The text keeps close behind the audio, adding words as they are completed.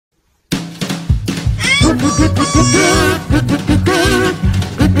Let's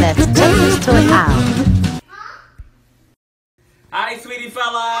take this toy out. Hi, sweetie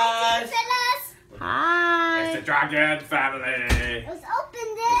fellas! Hi. It's the Dragon family. Let's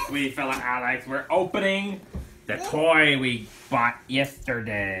open this. Sweetie fella Alex, we're opening the toy we bought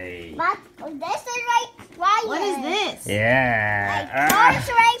yesterday. But this is right. What is this? Yeah.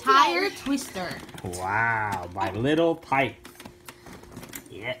 Tire Twister. Wow, my little Tikes.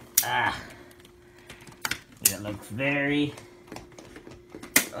 Yeah. It looks very.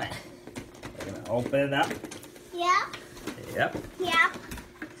 We're gonna open it up. Yeah. Yep. Yeah.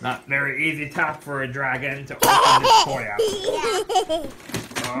 Not very easy task for a dragon to open this toy up.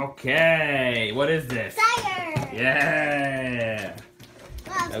 Yeah. Okay, what is this? Tire. Yeah.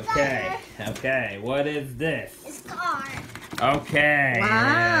 Okay. Tire. Okay, what is this? It's car. Okay.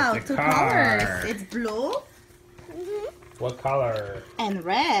 Wow, it's a two car. colors. It's blue What color? and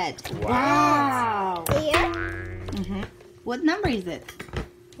red. Wow. Here. What number is it?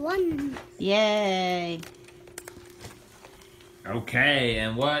 1. Yay. Okay,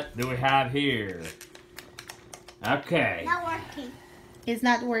 and what do we have here? Okay. Not working. It's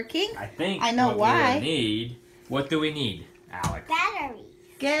not working? I think I know what why. we need. What do we need, Alex? Battery.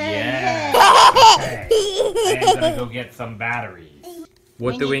 Good. Yeah. Okay. I'm gonna go get some batteries.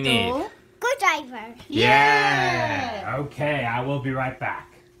 What do we need? Good driver. Yeah. Okay, I will be right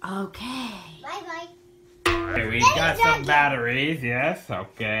back. Okay. Bye bye. Okay, we got some batteries. Yes.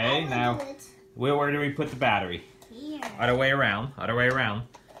 Okay. Now, where do we put the battery? Here. Other way around. Other way around.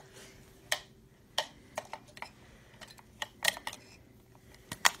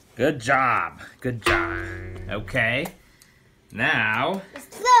 Good job. Good job. Okay. Now, It's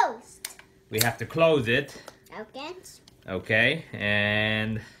closed. we have to close it. Okay. Okay.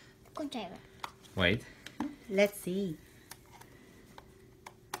 And Good driver. wait. Let's see.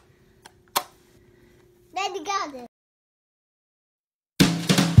 Daddy got it.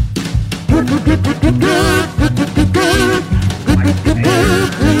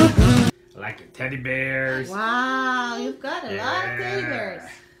 Like the teddy bears. Wow, you've got a lot of teddy bears.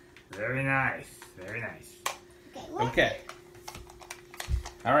 Very nice. Very nice. Okay. What? Okay.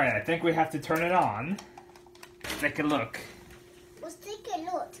 All right. I think we have to turn it on. Take a look. Let's take a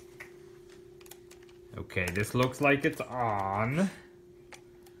look. Okay, this looks like it's on.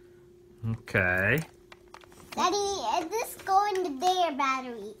 Okay. Daddy, is this going to their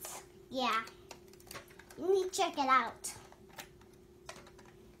batteries? Yeah. You need to check it out.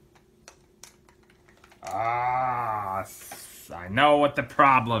 I know what the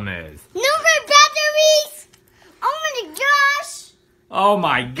problem is. No more batteries! Oh my gosh! Oh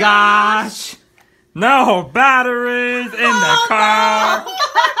my gosh! No batteries in the car! No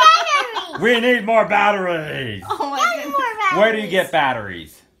more batteries! We need more batteries! Oh my Get goodness. more batteries! Where do you get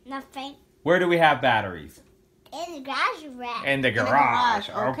batteries? Nothing. Where do we have batteries? In the garage rack. In the In the garage.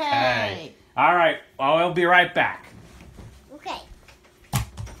 garage, okay. All right. Well, we'll be right back. Okay.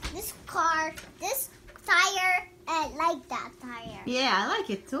 This tire, I like that tire. Yeah, I like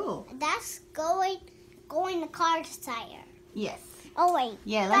it too. That's going the car's tire. Yes. Oh wait.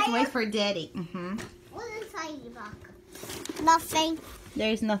 Yeah, let's Tire? wait for Daddy. What's inside the box? Nothing.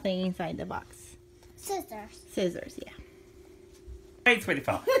 There's nothing inside the box. Scissors. Scissors, yeah. Hey, sweetie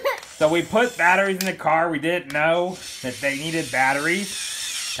fella. So we put batteries in the car. We didn't know that they needed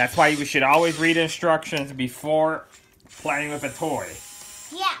batteries. That's why we should always read instructions before playing with a toy.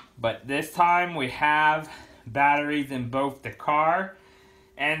 Yeah. But this time we have batteries in both the car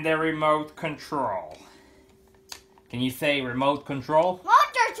and the remote control. Can you say remote control?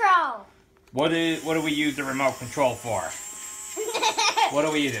 Motor control. What do we use the remote control for? What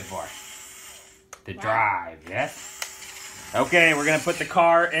do we use it for? To drive, yes? Okay, we're gonna put the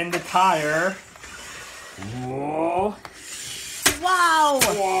car in the tire. Whoa. Wow!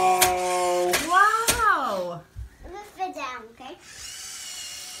 Whoa. Wow! Lift it down, okay?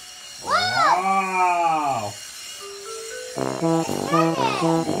 Wow.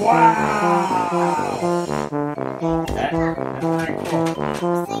 Wow. That's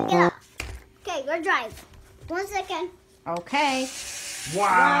cool. Take it up. Okay, go drive. 1 second. Okay.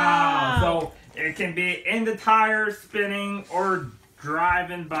 Wow. So it can be in the tire, spinning, or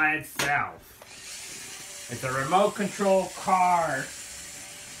driving by itself. It's a remote control car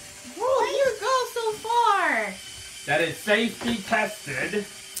Whoa, you go so far! that is safety tested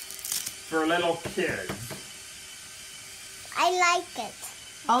for little kids. I like it.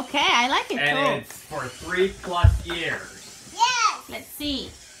 Okay, I like it And too. it's for 3+ years. Yes. Let's see.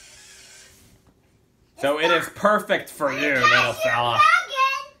 So it is perfect for you, little fella.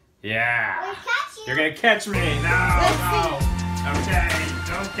 Yeah. We'll catch you. You're gonna catch me. No, no. Okay,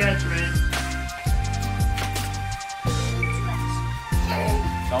 don't catch me.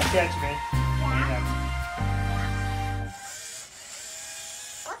 catch me.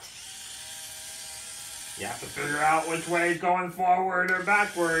 You have to figure out which way is going forward or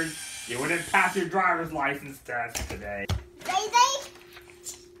backwards. You wouldn't pass your driver's license test today.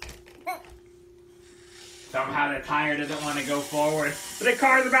 Somehow the tire doesn't want to go forward. The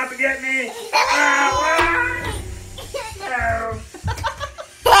car's about to get me! Oh, no.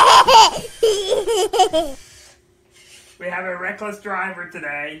 We have a reckless driver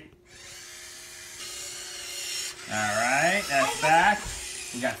today. Alright, that's back.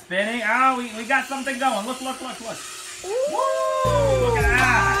 We got spinning. Oh, we got something going. Look. Woo! Look at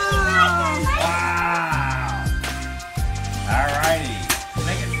that! Wow! Alrighty.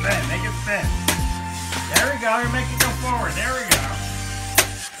 Make it spin. There we go. You're making it go forward. There we go.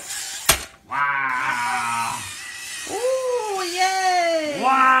 Wow! Ooh, yay!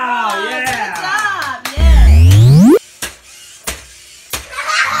 Wow! Oh, Yeah! Good job!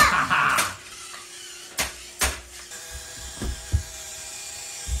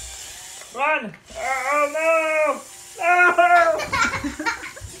 Run! Oh no! No!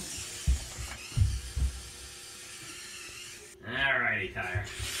 Alrighty, Tire.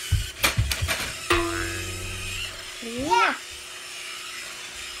 Yeah.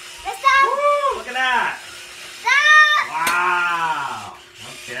 Let's go. Woo! Look at that! Stop. Wow!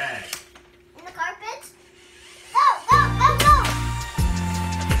 Okay. In the carpet. Go.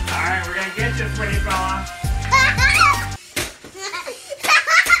 Alright, we're gonna get you, sweetie fella.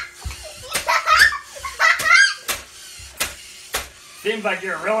 Seems like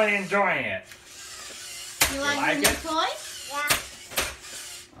you're really enjoying it. You like like the new it? toy? Yeah.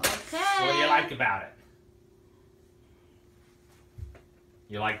 Okay. What do you like about it?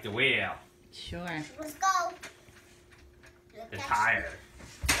 You like the wheel, Sure. Let's go. the tire.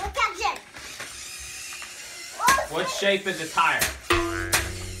 Look at it. What shape is the tire?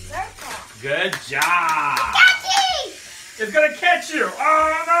 Circle. Good job. Catchy. It's gonna catch you.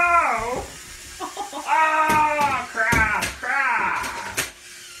 Oh no! Oh crap!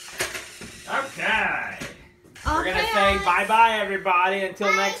 Okay. We're gonna say bye-bye, everybody.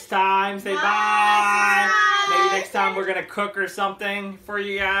 Until next time, say bye. Maybe next time we're gonna cook or something for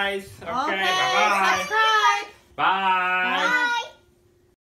you guys. Okay, bye-bye. Subscribe. Bye. Bye.